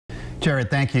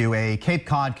Jared, thank you. A Cape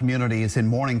Cod community is in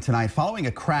mourning tonight following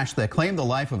a crash that claimed the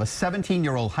life of a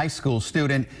 17-year-old high school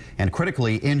student and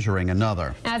critically injuring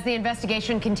another. As the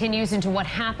investigation continues into what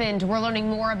happened, we're learning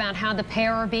more about how the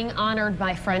pair are being honored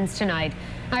by friends tonight.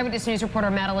 Eyewitness News reporter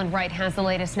Madeline Wright has the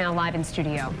latest now live in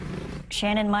studio.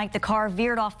 Shannon, Mike, the car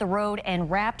veered off the road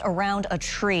and wrapped around a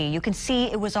tree. You can see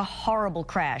it was a horrible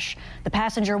crash. The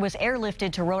passenger was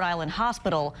airlifted to Rhode Island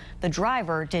Hospital. The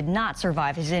driver did not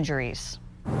survive his injuries.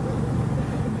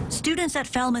 Students at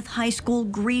Falmouth High School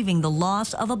grieving the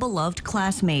loss of a beloved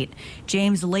classmate.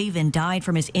 James Lavin died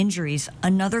from his injuries.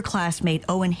 Another classmate,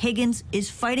 Owen Higgins, is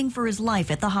fighting for his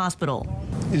life at the hospital.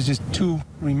 It's just two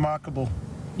remarkable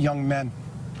young men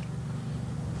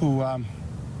who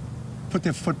put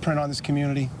their footprint on this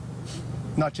community,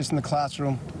 not just in the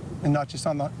classroom and not just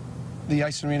on the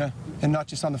ice arena and not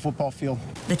just on the football field.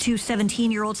 The two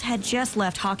 17-year-olds had just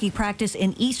left hockey practice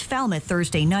in East Falmouth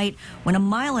Thursday night when a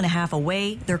mile and a half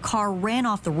away, their car ran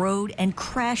off the road and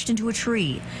crashed into a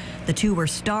tree. The two were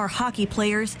star hockey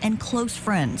players and close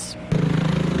friends.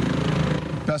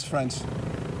 Best friends,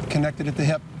 connected at the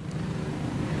hip,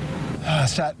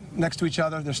 sat next to each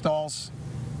other, their stalls,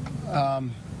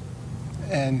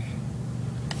 and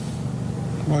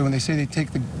boy, when they say they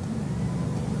take the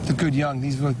good young,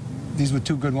 these were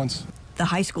two good ones. The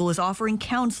high school is offering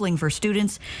counseling for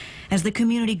students as the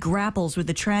community grapples with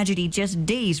the tragedy just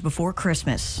days before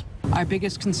Christmas. Our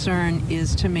biggest concern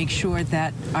is to make sure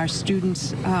that our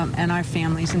students and our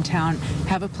families in town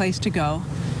have a place to go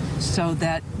so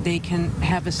that they can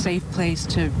have a safe place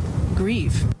to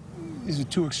grieve. These are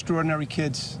two extraordinary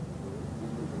kids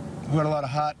who had a lot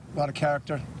of heart, a lot of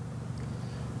character,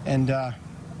 and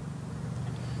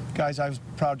guys I was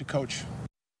proud to coach.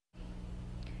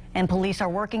 And police are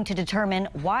working to determine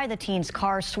why the teen's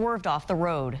car swerved off the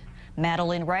road.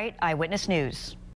 Madeline Wright, Eyewitness News.